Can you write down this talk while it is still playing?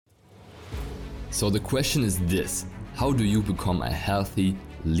So the question is this: how do you become a healthy,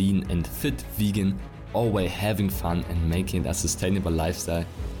 lean and fit vegan, always having fun and making it a sustainable lifestyle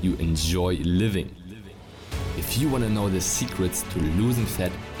you enjoy living? If you want to know the secrets to losing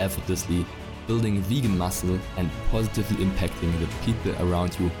fat effortlessly, building vegan muscle and positively impacting the people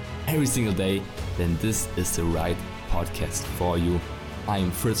around you every single day, then this is the right podcast for you. I'm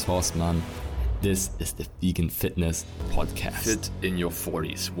Fritz Horstmann. This is the Vegan Fitness Podcast. Fit in your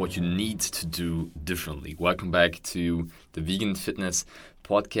 40s, what you need to do differently. Welcome back to the Vegan Fitness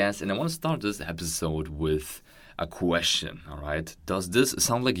Podcast. And I want to start this episode with a question, all right? Does this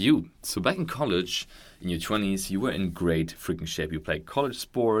sound like you? So back in college, in your 20s, you were in great freaking shape. You played college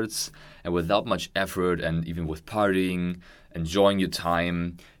sports, and without much effort, and even with partying, enjoying your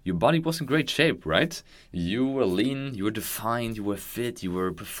time, your body was in great shape, right? You were lean, you were defined, you were fit, you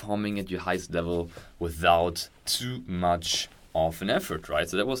were performing at your highest level without too much of an effort, right?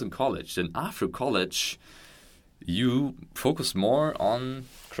 So that was in college. Then after college, you focused more on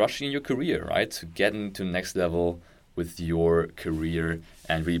crushing your career, right? Getting to the next level with your career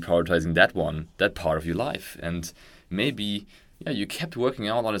and really prioritizing that part of your life. And maybe, you kept working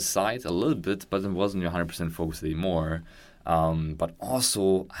out on the side a little bit, but it wasn't your 100% focus anymore. But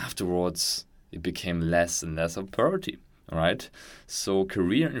also afterwards, it became less and less of a priority, all right? So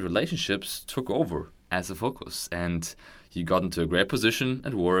career and relationships took over as a focus, and you got into a great position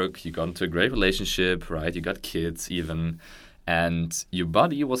at work, you got into a great relationship, right? You got kids even, and your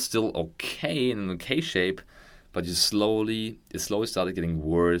body was still okay, in an okay shape, but it slowly started getting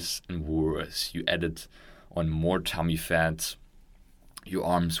worse and worse. You added on more tummy fat. Your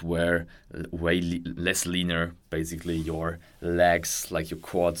arms were way less leaner, basically. Your legs, like your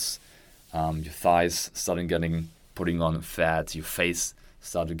quads, your thighs started putting on fat. Your face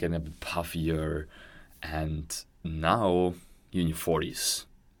started getting a bit puffier. And now you're in your 40s.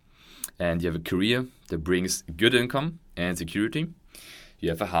 And you have a career that brings good income and security. You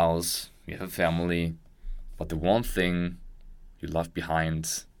have a house, you have a family. But the one thing you left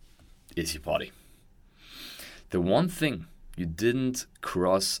behind is your body. The one thing you didn't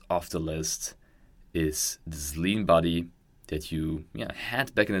cross off the list is this lean body that you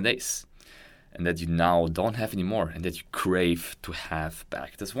had back in the days and that you now don't have anymore and that you crave to have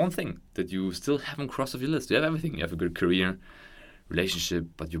back. That's one thing that you still haven't crossed off your list. You have everything. You have a good career, relationship,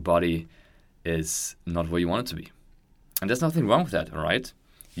 but your body is not where you want it to be. And there's nothing wrong with that, all right?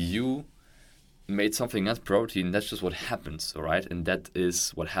 You made something as priority, and that's just what happens, all right? And that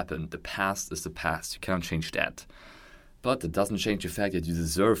is what happened. The past is the past. You cannot change that. But it doesn't change the fact that you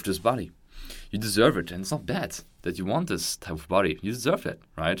deserve this body. You deserve it, and it's not bad that you want this type of body. You deserve it,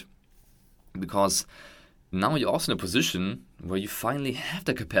 right? Because now you're also in a position where you finally have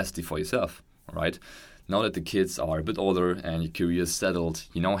the capacity for yourself, all right? Now that the kids are a bit older and your career is settled,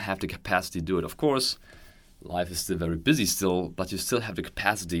 you now have the capacity to do it. Of course, life is still very busy still, but you still have the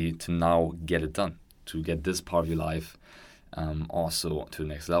capacity to now get it done, to get this part of your life also to the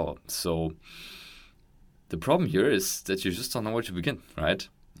next level. So the problem here is that you just don't know where to begin, right?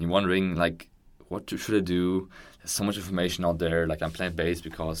 You're wondering, what should I do? There's so much information out there. I'm plant-based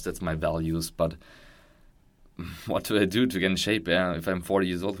because that's my values, but what do I do to get in shape? If I'm 40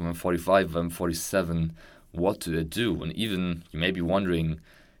 years old, if I'm 45, if I'm 47, what do I do? And even you may be wondering,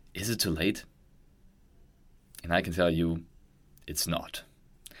 is it too late? And I can tell you, it's not.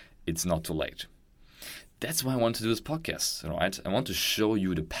 It's not too late. That's why I want to do this podcast, all right? I want to show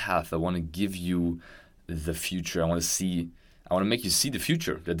you the path. I want to give you the future. I want to make you see the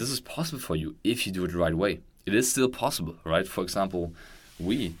future, that this is possible for you if you do it the right way. It is still possible, right? For example,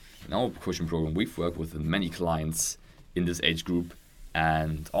 in our coaching program, we've worked with many clients in this age group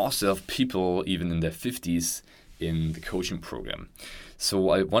and also have people even in their 50s in the coaching program. So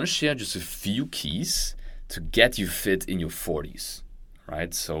I want to share just a few keys to get you fit in your 40s,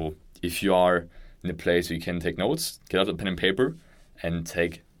 right? So if you are in a place where you can take notes, get out a pen and paper and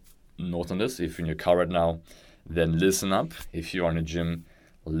take note on this. If you're in your car right now, then listen up. If you're in a gym,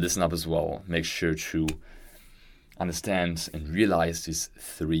 listen up as well. Make sure to understand and realize these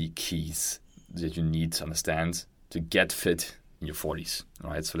 3 keys that you need to understand to get fit in your 40s.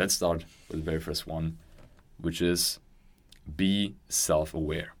 All right, so let's start with the very first one, which is be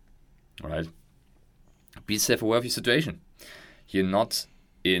self-aware. All right, be self-aware of your situation. You're not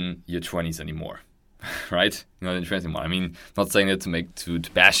in your 20s anymore. Right? You're not in your 20s anymore. I mean, not saying that to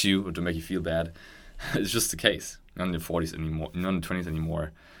bash you or to make you feel bad. It's just the case. You're not in your 40s anymore. You're not in your 20s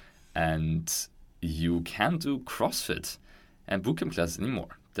anymore. And you can't do CrossFit and bootcamp classes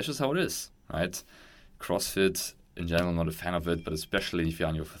anymore. That's just how it is, right? CrossFit, in general, I'm not a fan of it, but especially if you're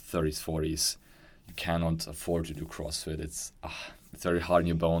in your 30s, 40s, you cannot afford to do CrossFit. It's very hard on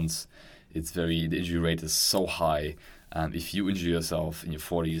your bones. the injury rate is so high. If you injure yourself in your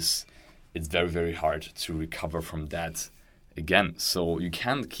 40s, it's very, very hard to recover from that again. So you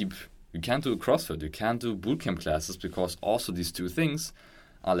can't do CrossFit, you can't do bootcamp classes, because also these two things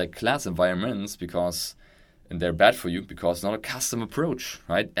are like class environments, and they're bad for you because it's not a custom approach,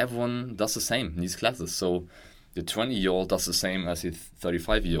 right? Everyone does the same in these classes. So the 20-year-old does the same as the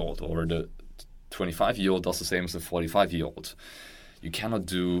 35-year-old, or the 25-year-old does the same as the 45-year-old. You cannot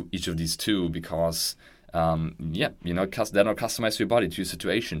do each of these two because, they're not customized to your body, to your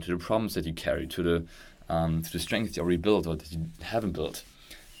situation, to the problems that you carry, to the strength you already built or that you haven't built.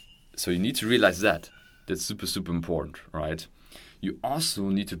 So you need to realize that. That's super, super important, right? You also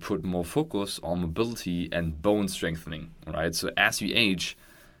need to put more focus on mobility and bone strengthening, right? So as you age,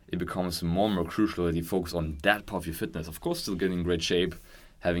 it becomes more and more crucial that you focus on that part of your fitness. Of course, still getting in great shape,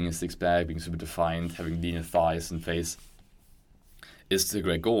 having a six-pack, being super defined, having lean thighs and face is a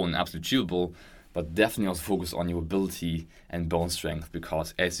great goal and absolutely achievable, but definitely also focus on your mobility and bone strength,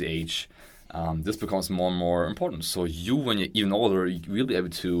 because as you age, this becomes more and more important. So when you're even older, you will be able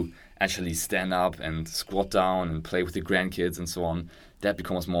to actually stand up and squat down and play with your grandkids and so on. That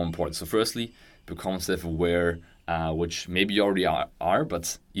becomes more important. So firstly, become self-aware, which maybe you already are,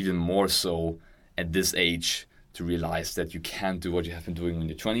 but even more so at this age, to realize that you can't do what you have been doing in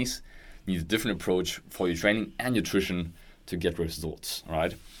your 20s. You need a different approach for your training and nutrition to get results,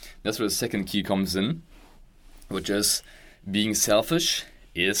 right? That's where the second key comes in, which is being selfish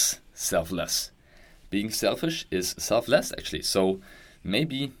is selfless. Being selfish is selfless, actually. So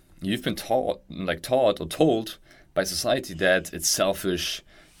maybe you've been taught or told by society that it's selfish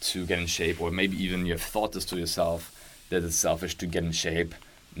to get in shape, or maybe even you have thought this to yourself, that it's selfish to get in shape.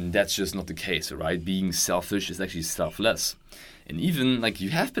 And that's just not the case, right? Being selfish is actually selfless. And even you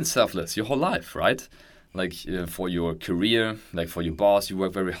have been selfless your whole life, right? For your career, for your boss, you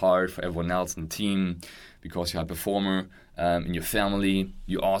work very hard. For everyone else in the team, because you're a performer. In your family,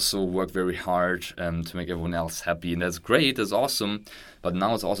 you also work very hard to make everyone else happy. And that's great, that's awesome. But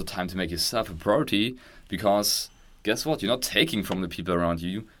now it's also time to make yourself a priority, because guess what? You're not taking from the people around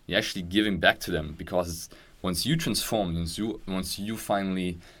you. You're actually giving back to them, because once you transform, once you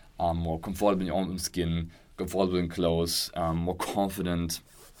finally are more comfortable in your own skin, comfortable in clothes, more confident,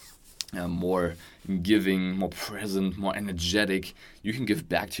 more giving, more present, more energetic, you can give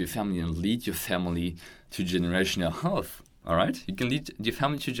back to your family and lead your family to generational health. All right? You can lead your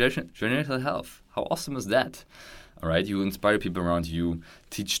family to generational health. How awesome is that? All right? You inspire people around you,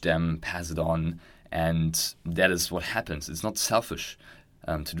 teach them, pass it on, and that is what happens. It's not selfish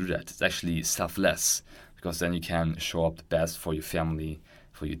to do that. It's actually selfless, because then you can show up the best for your family,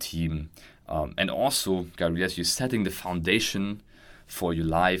 for your team, and also, guys, you're setting the foundation for your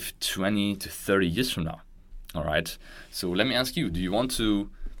life 20 to 30 years from now. All right? So let me ask you, do you want to,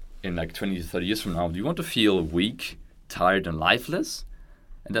 in 20 to 30 years from now, do you want to feel weak, tired, and lifeless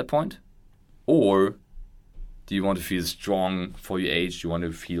at that point? Or do you want to feel strong for your age? Do you want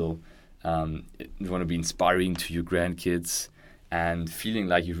to feel, you want to be inspiring to your grandkids and feeling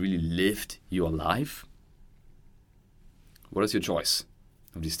like you really lived your life? What is your choice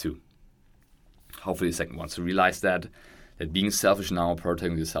of these two? Hopefully the second one. So realize that being selfish now,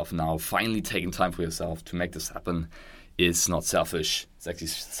 prioritizing yourself now, finally taking time for yourself to make this happen is not selfish. It's actually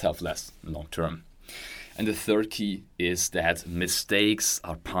selfless long term. And the third key is that mistakes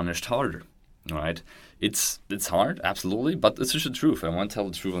are punished harder. All right? It's hard, absolutely, but it's just the truth. I want to tell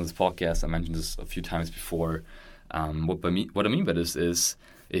the truth on this podcast. I mentioned this a few times before. What I mean by this is,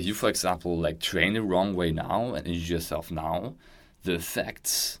 if you, for example, train the wrong way now and injure yourself now, the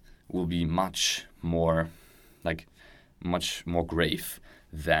effects will be much more grave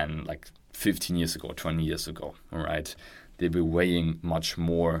than 15 years ago, 20 years ago, all right? They'll be weighing much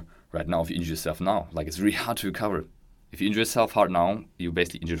more right now if you injure yourself now. It's really hard to recover. If you injure yourself hard now, you're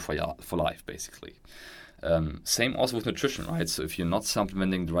basically injured for life, basically. Same also with nutrition, right? So if you're not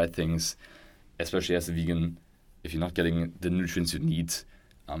supplementing the right things, especially as a vegan, if you're not getting the nutrients you need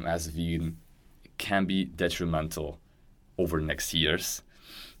as a vegan, it can be detrimental over the next years.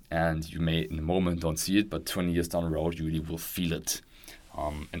 And you may in the moment don't see it, but 20 years down the road, you really will feel it.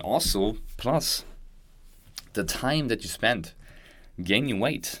 And also, plus, the time that you spend gaining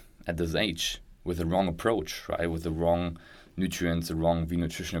weight at this age with the wrong approach, right? With the wrong nutrients, the wrong vegan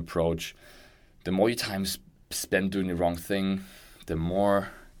nutrition approach, the more your time spent doing the wrong thing, the more,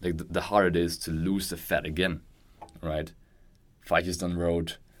 the harder it is to lose the fat again, right? 5 years down the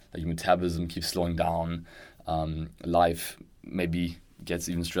road, your metabolism keeps slowing down, life maybe gets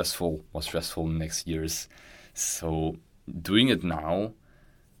even more stressful in the next years. So doing it now,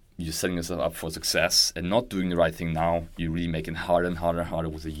 you're setting yourself up for success and not doing the right thing now, you're really making harder and harder and harder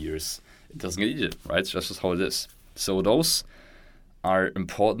with the years. It doesn't get easier, right? It's just how it is. So those are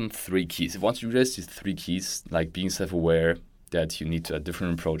important 3 keys. Once you realize these 3 keys, like being self-aware that you need a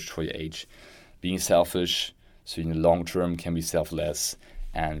different approach for your age, being selfish, so in the long term can be selfless,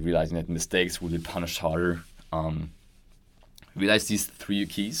 and realizing that mistakes will be punished harder. Realize these 3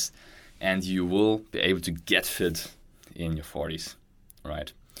 keys, and you will be able to get fit in your 40s,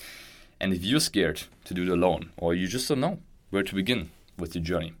 right? And if you're scared to do it alone, or you just don't know where to begin with your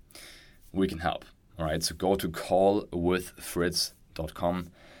journey, we can help. All right, so go to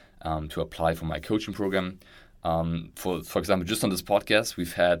callwithfritz.com to apply for my coaching program. For example, just on this podcast,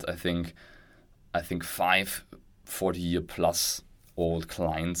 we've had I think 5 40-year plus old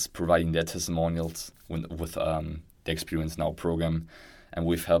clients providing their testimonials with the experience in our program, and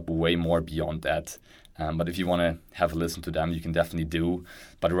we've helped way more beyond that. But if you want to have a listen to them, you can definitely do.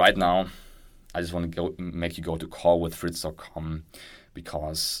 But right now, I just want to make you go to callwithfritz.com,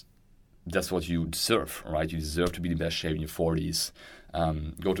 because that's what you deserve, right? You deserve to be in the best shape in your 40s.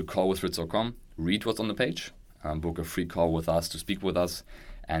 Go to callwithfritz.com, read what's on the page, book a free call with us to speak with us,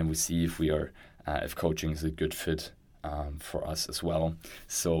 and we see if coaching is a good fit for us as well.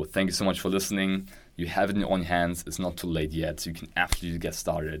 So thank you so much for listening. You have it in your own hands. It's not too late yet. So you can absolutely get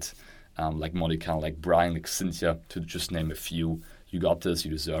started. Like Monica, like Brian, like Cynthia, to just name a few. You got this. You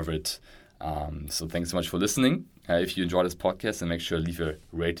deserve it. So thanks so much for listening. If you enjoyed this podcast, then make sure to leave a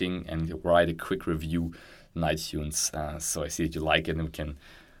rating and write a quick review on iTunes. So I see that you like it and we can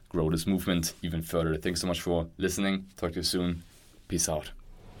grow this movement even further. Thanks so much for listening. Talk to you soon. Peace out.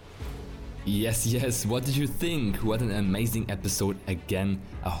 Yes, what did you think? What an amazing episode again.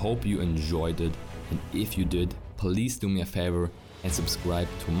 I hope you enjoyed it, and if you did, please do me a favor and subscribe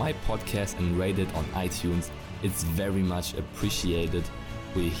to my podcast and rate it on iTunes. It's very much appreciated.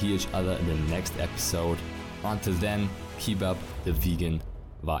 We'll hear each other in the next episode. Until then, keep up the vegan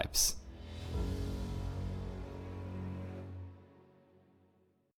vibes.